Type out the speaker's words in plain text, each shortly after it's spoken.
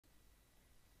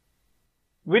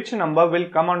which number will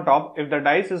come on top if the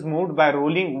dice is moved by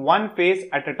rolling one face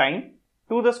at a time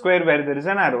to the square where there is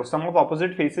an arrow? Sum of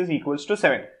opposite faces equals to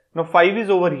 7. Now 5 is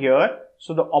over here,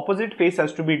 so the opposite face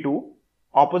has to be 2.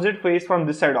 Opposite face from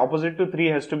this side, opposite to 3,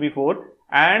 has to be 4,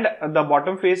 and the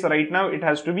bottom face right now it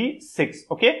has to be 6.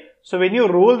 Okay, so when you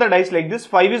roll the dice like this,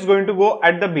 5 is going to go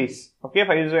at the base. Okay,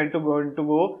 5 is going to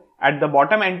go at the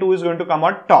bottom and 2 is going to come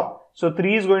on top. So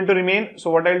 3 is going to remain.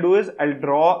 So what I'll do is I'll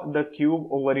draw the cube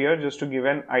over here just to give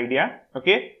an idea.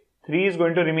 Okay, 3 is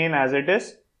going to remain as it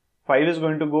is. 5 is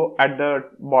going to go at the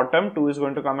bottom, 2 is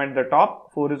going to come at the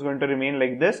top, 4 is going to remain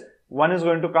like this, 1 is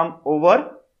going to come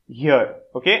over here,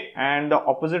 okay, and the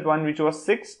opposite one, which was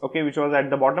 6, okay, which was at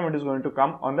the bottom, it is going to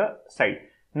come on the side.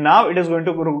 Now it is going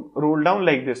to roll down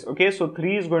like this, okay, so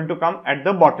 3 is going to come at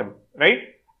the bottom, right,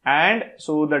 and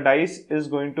so the dice is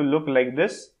going to look like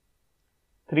this.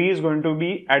 3 is going to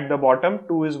be at the bottom,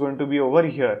 2 is going to be over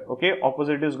here, okay,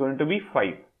 opposite is going to be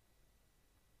 5,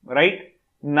 right.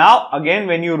 Now again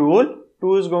when you roll,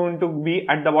 2 is going to be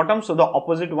at the bottom, so the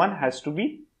opposite one has to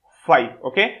be 5,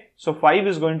 okay. So 5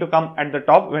 is going to come at the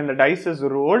top when the dice is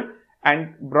rolled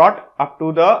and brought up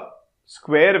to the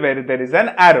square where there is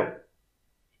an arrow.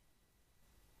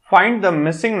 Find the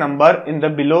missing number in the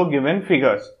below given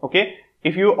figures, okay.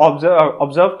 If you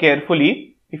observe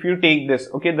carefully, if you take this,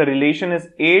 okay, the relation is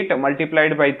 8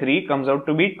 multiplied by 3 comes out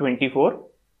to be 24.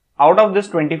 Out of this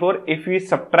 24, if we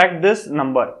subtract this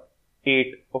number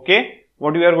 8, okay,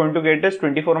 what we are going to get is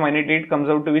 24 minus 8 comes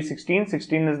out to be 16.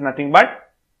 16 is nothing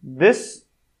but this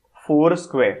 4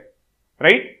 square,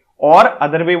 right? Or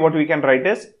other way what we can write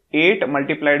is 8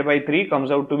 multiplied by 3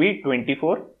 comes out to be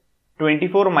 24.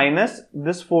 24 minus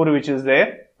this 4 which is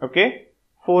there, okay,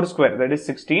 4 square, that is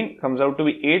 16, comes out to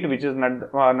be 8, which is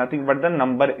nothing but the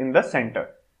number in the center.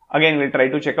 Again we'll try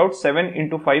to check out. 7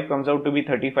 into 5 comes out to be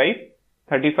 35.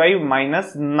 35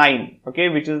 minus 9, okay,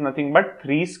 which is nothing but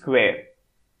 3 square.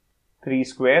 3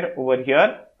 square over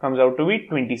here comes out to be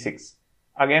 26.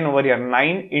 Again over here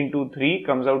 9 into 3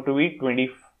 comes out to be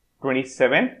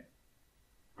 27.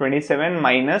 27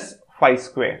 minus 5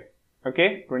 square,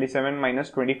 okay, 27 minus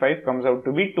 25 comes out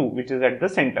to be 2, which is at the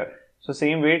center. So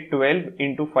same way 12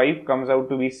 into 5 comes out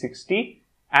to be 60,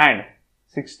 and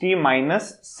 60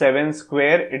 minus 7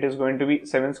 square, it is going to be,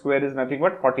 7 square is nothing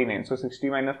but 49. So 60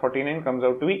 minus 49 comes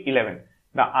out to be 11.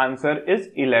 The answer is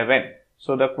 11.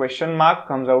 So the question mark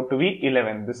comes out to be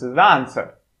 11. This is the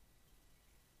answer.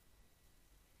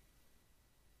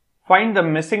 Find the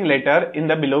missing letter in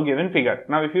the below given figure.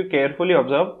 Now if you carefully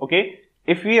observe, okay,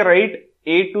 if we write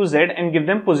A to Z and give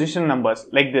them position numbers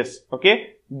like this,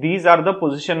 okay, these are the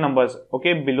position numbers,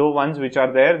 okay, below ones which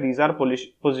are there, these are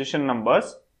position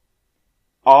numbers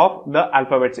of the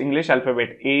alphabets, English alphabet.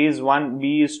 A is 1,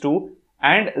 B is 2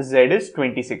 and Z is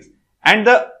 26. And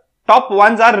the top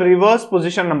ones are reverse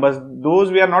position numbers.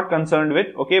 Those we are not concerned with,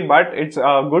 okay, but it's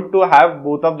good to have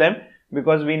both of them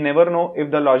because we never know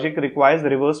if the logic requires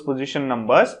reverse position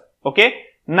numbers, okay.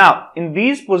 Now, in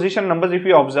these position numbers, if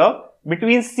you observe,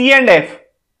 between C and F,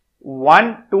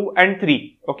 1, 2 and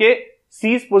 3, okay,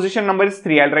 C's position number is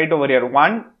 3, I'll write over here,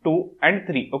 1, 2 and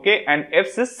 3, okay, and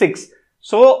F's is 6.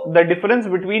 So, the difference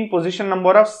between position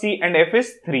number of C and F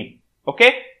is 3,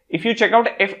 okay. If you check out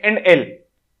F and L,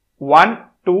 1,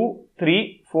 2,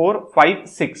 3, 4, 5,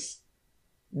 6.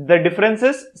 The difference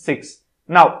is 6.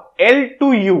 Now, L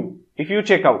to U, if you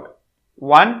check out,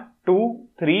 1, 2,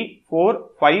 3, 4,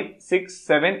 5, 6,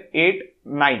 7, 8,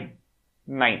 9.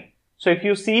 9. So, if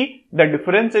you see the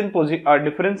difference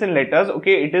in letters,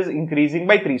 okay, it is increasing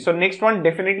by 3. So, next one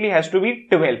definitely has to be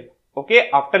 12, okay,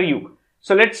 after U.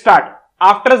 So, let's start.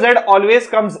 After Z always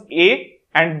comes A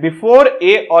and before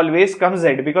A always comes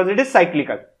Z because it is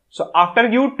cyclical. So, after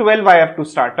U 12 I have to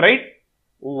start, right?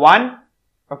 1,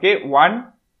 okay, 1,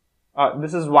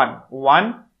 this is 1,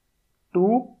 1,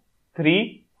 2,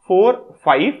 3, 4,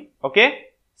 5, okay,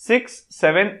 6,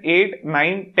 7, 8,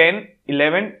 9, 10,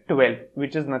 11, 12,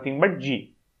 which is nothing but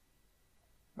G,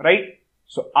 right?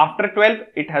 So, after 12,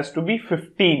 it has to be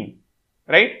 15,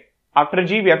 right? After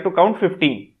G, we have to count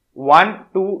 15. 1,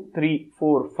 2, 3,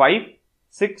 4, 5,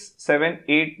 6, 7,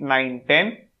 8, 9,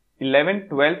 10, 11,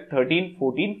 12, 13,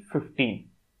 14, 15.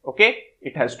 Okay,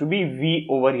 it has to be V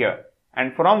over here.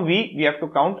 And from V, we have to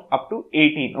count up to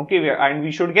 18. Okay, and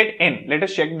we should get N. Let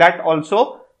us check that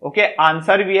also. Okay,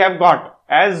 answer we have got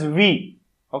as V.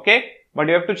 Okay, but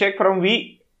you have to check from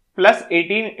V plus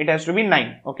 18, it has to be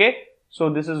 9. Okay, so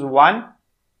this is 1,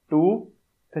 2,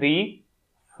 3,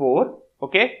 4.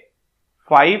 Okay,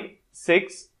 5,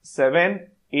 6, 7,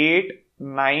 8,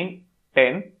 9,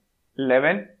 10,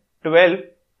 11, 12,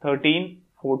 13,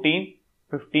 14,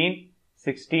 15,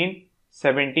 16,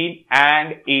 17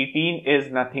 and 18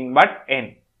 is nothing but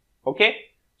n. Okay.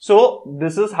 So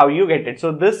this is how you get it.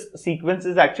 So this sequence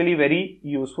is actually very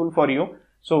useful for you.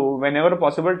 So whenever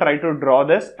possible, try to draw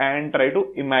this and try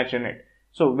to imagine it.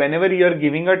 So whenever you are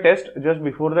giving a test, just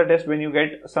before the test, when you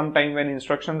get some time, when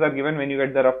instructions are given, when you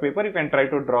get the rough paper, you can try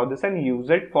to draw this and use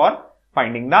it for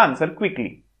finding the answer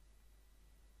quickly.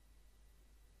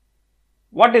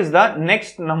 What is the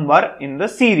next number in the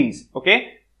series?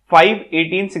 Okay, 5,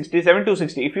 18, 67,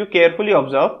 260. If you carefully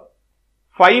observe,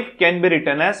 5 can be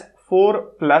written as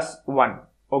 4 plus 1.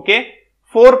 Okay,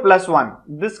 4 plus 1.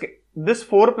 This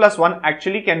 4 plus 1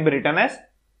 actually can be written as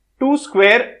 2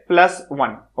 square plus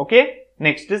 1. Okay,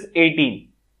 next is 18.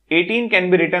 18 can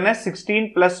be written as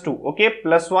 16 plus 2. Okay,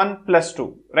 plus 1 plus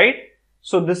 2. Right?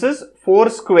 So this is 4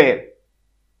 square.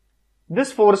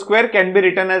 This 4 square can be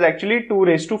written as actually 2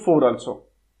 raised to 4 also.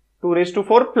 2 raised to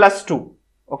 4 plus 2.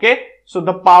 Okay, so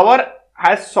the power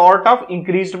has sort of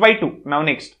increased by 2. Now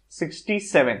next,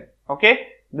 67. Okay,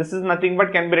 this is nothing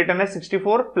but can be written as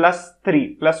 64 plus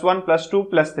 3, plus 1 plus 2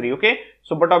 plus 3. Okay,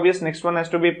 so but obvious next one has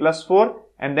to be plus 4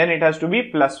 and then it has to be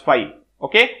plus 5.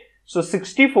 Okay, so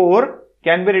 64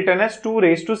 can be written as 2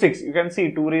 raised to 6. You can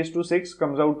see 2 raised to 6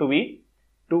 comes out to be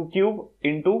 2 cube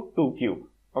into 2 cube.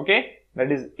 Okay, that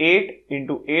is 8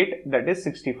 into 8, that is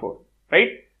 64. Right?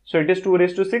 So it is 2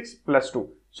 raised to 6 plus 2.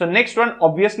 So next one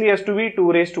obviously has to be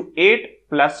 2 raised to 8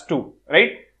 plus 2.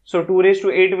 Right? So 2 raised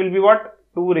to 8 will be what?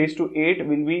 2 raised to 8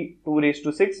 will be 2 raised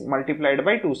to 6 multiplied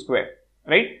by 2 square.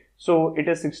 Right? So it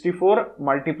is 64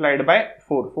 multiplied by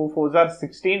 4. 4 4s are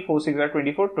 16, 4 6 are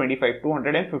 24, 25,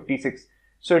 256.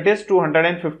 So it is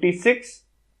 256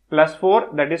 plus 4,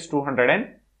 that is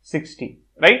 260.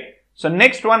 Right? So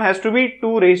next one has to be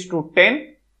 2 raised to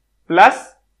 10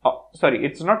 plus, sorry,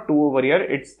 it's not 2 over here,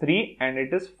 it's 3 and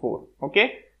it is 4.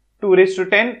 Okay, 2 raised to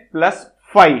 10 plus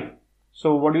 5.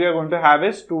 So what we are going to have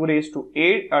is 2 raised to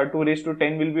 8, 2 raised to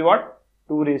 10 will be what?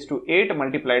 2 raised to 8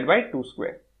 multiplied by 2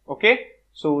 square. Okay,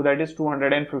 so that is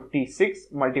 256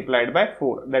 multiplied by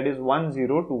 4, that is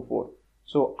 1024.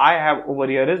 So I have over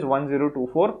here is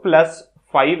 1024 plus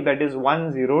 5, that is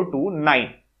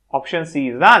 1029. Option C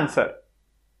is the answer.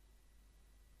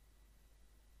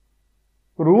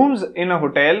 Rooms in a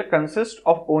hotel consist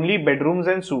of only bedrooms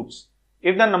and suites.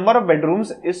 If the number of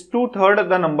bedrooms is 2/3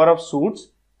 the number of suites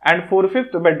and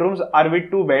 4/5 bedrooms are with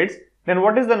 2 beds, then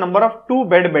what is the number of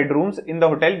 2-bed bedrooms in the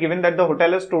hotel given that the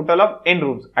hotel has total of n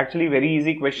rooms? Actually very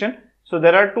easy question. So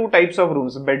there are 2 types of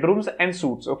rooms, bedrooms and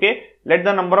suites. Okay, let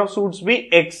the number of suites be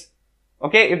x.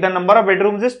 Okay, if the number of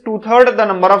bedrooms is 2/3 the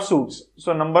number of suites,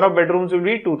 so number of bedrooms will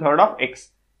be 2/3 of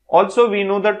x. Also we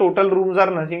know the total rooms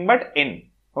are nothing but n.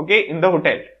 Okay, in the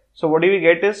hotel. So what do we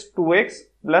get is 2x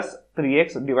plus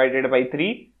 3x divided by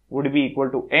 3 would be equal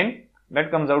to n.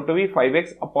 That comes out to be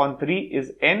 5x upon 3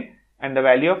 is n and the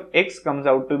value of x comes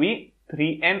out to be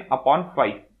 3n upon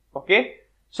 5. Okay.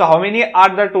 So how many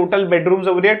are the total bedrooms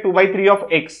over here? 2 by 3 of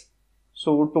x.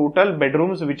 So total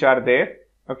bedrooms which are there,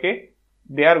 okay,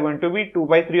 they are going to be 2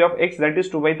 by 3 of x, that is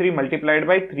 2 by 3 multiplied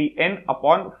by 3n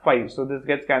upon 5. So this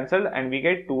gets cancelled and we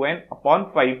get 2n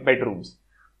upon 5 bedrooms.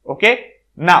 Okay.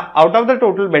 Now, out of the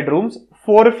total bedrooms,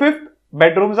 4/5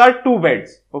 bedrooms are 2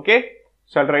 beds. Okay.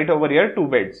 So I'll write over here 2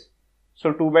 beds.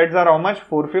 So 2 beds are how much?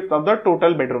 4/5 of the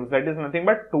total bedrooms. That is nothing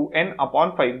but 2n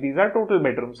upon 5. These are total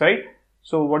bedrooms, right?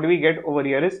 So what do we get over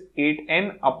here is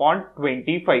 8n upon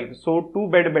 25. So 2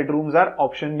 bedrooms are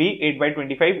option B, 8 by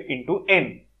 25 into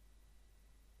n.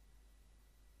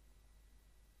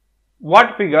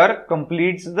 What figure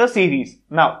completes the series?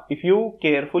 Now, if you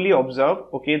carefully observe,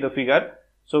 okay, the figure,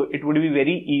 so it would be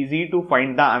very easy to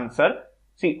find the answer.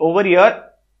 See, over here,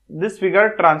 this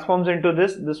figure transforms into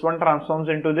this one transforms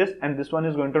into this, and this one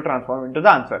is going to transform into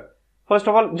the answer. First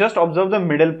of all, just observe the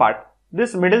middle part.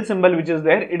 This middle symbol which is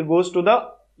there, it goes to the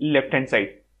left hand side.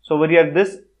 So over here,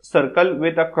 this circle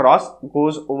with a cross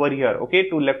goes over here, okay,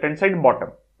 to left hand side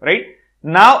bottom, right?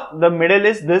 Now, the middle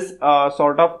is this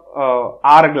sort of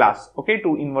hourglass, okay,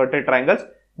 two inverted triangles.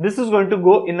 This is going to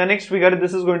go in the next figure,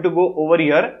 this is going to go over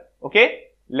here, okay,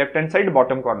 left hand side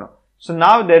bottom corner. So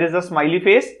now there is a smiley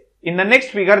face. In the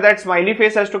next figure, that smiley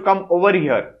face has to come over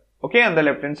here, okay, on the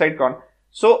left hand side corner.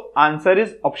 So answer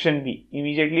is option B.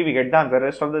 Immediately we get the answer.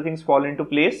 Rest of the things fall into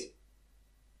place.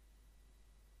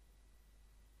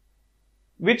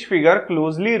 Which figure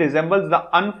closely resembles the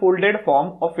unfolded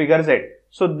form of figure Z?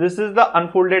 So this is the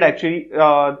unfolded actually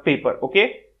paper,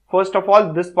 okay. First of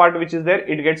all, this part which is there,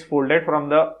 it gets folded from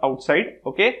the outside,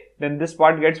 okay. Then this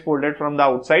part gets folded from the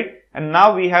outside, and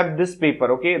now we have this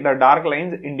paper, okay. The dark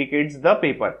lines indicates the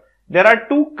paper. There are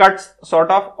two cuts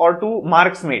sort of or two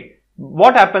marks made.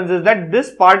 what happens is that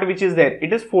this part which is there,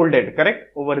 it is folded,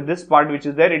 correct? Over this part which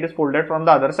is there, it is folded from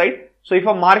the other side. So if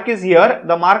a mark is here,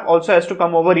 the mark also has to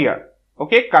come over here.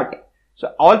 Okay, cut.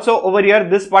 So also over here,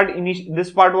 this part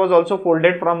was also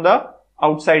folded from the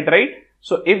outside, right?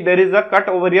 So if there is a cut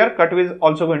over here, cut is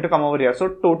also going to come over here. So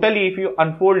totally, if you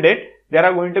unfold it, there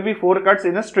are going to be 4 cuts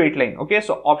in a straight line. Okay,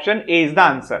 so option A is the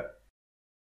answer.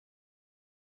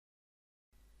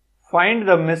 Find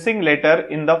the missing letter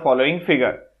in the following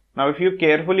figure. Now, if you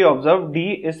carefully observe,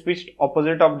 D is pitched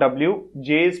opposite of W,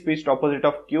 J is pitched opposite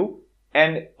of Q,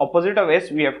 and opposite of S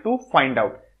we have to find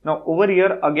out. Now, over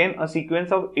here again a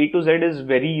sequence of A to Z is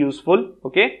very useful.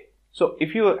 Okay, so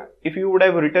if you would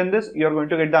have written this, you are going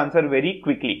to get the answer very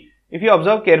quickly. If you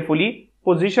observe carefully,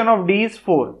 position of D is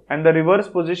 4 and the reverse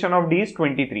position of D is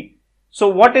 23. So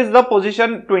what is the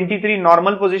position 23?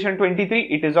 Normal position 23,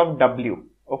 it is of W.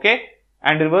 Okay,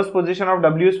 and reverse position of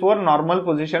W is 4, normal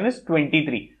position is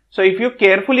 23. So if you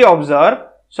carefully observe,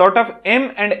 sort of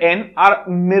M and N are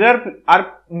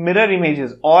mirror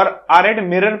images or are at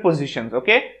mirror positions.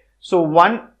 Okay, so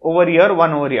one over here,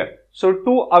 one over here. So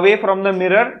 2 away from the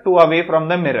mirror, 2 away from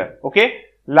the mirror. Okay,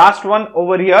 last one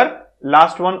over here,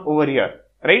 last one over here,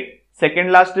 right?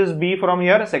 Second last is B from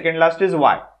here, second last is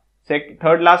Y.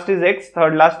 Third last is X,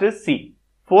 third last is C.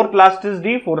 Fourth last is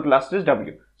D, fourth last is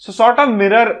W. So sort of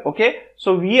mirror. Okay,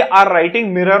 so we are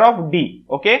writing mirror of D.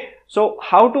 Okay, so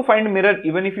how to find mirror?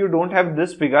 Even if you don't have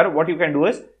this figure, what you can do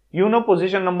is, you know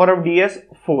position number of D as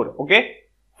 4. Okay,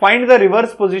 find the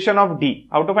reverse position of D.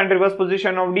 How to find reverse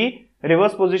position of D?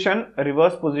 Reverse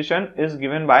position is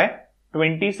given by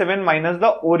 27 minus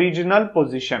the original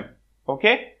position.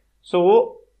 Okay,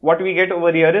 so what we get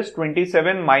over here is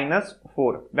 27 minus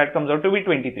 4. That comes out to be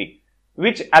 23.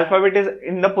 Which alphabet is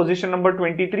in the position number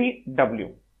 23?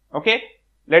 W. Okay,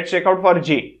 let's check out for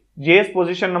J. J's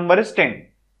position number is 10.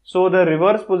 So the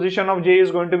reverse position of J is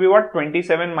going to be what?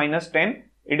 27 minus 10.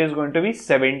 It is going to be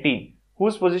 17.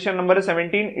 Whose position number is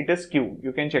 17? It is Q.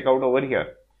 You can check out over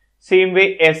here. Same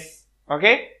way S.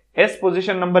 Okay, S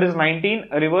position number is 19.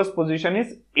 Reverse position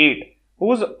is 8.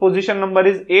 Whose position number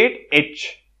is 8?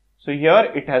 H. So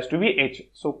here it has to be H.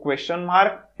 So question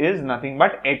mark is nothing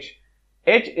but H.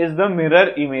 H is the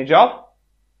mirror image of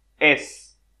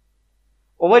S.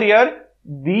 Over here,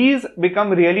 these become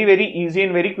really very easy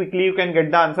and very quickly you can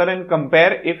get the answer and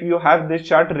compare if you have this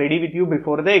chart ready with you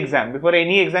before the exam. Before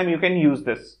any exam, you can use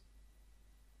this.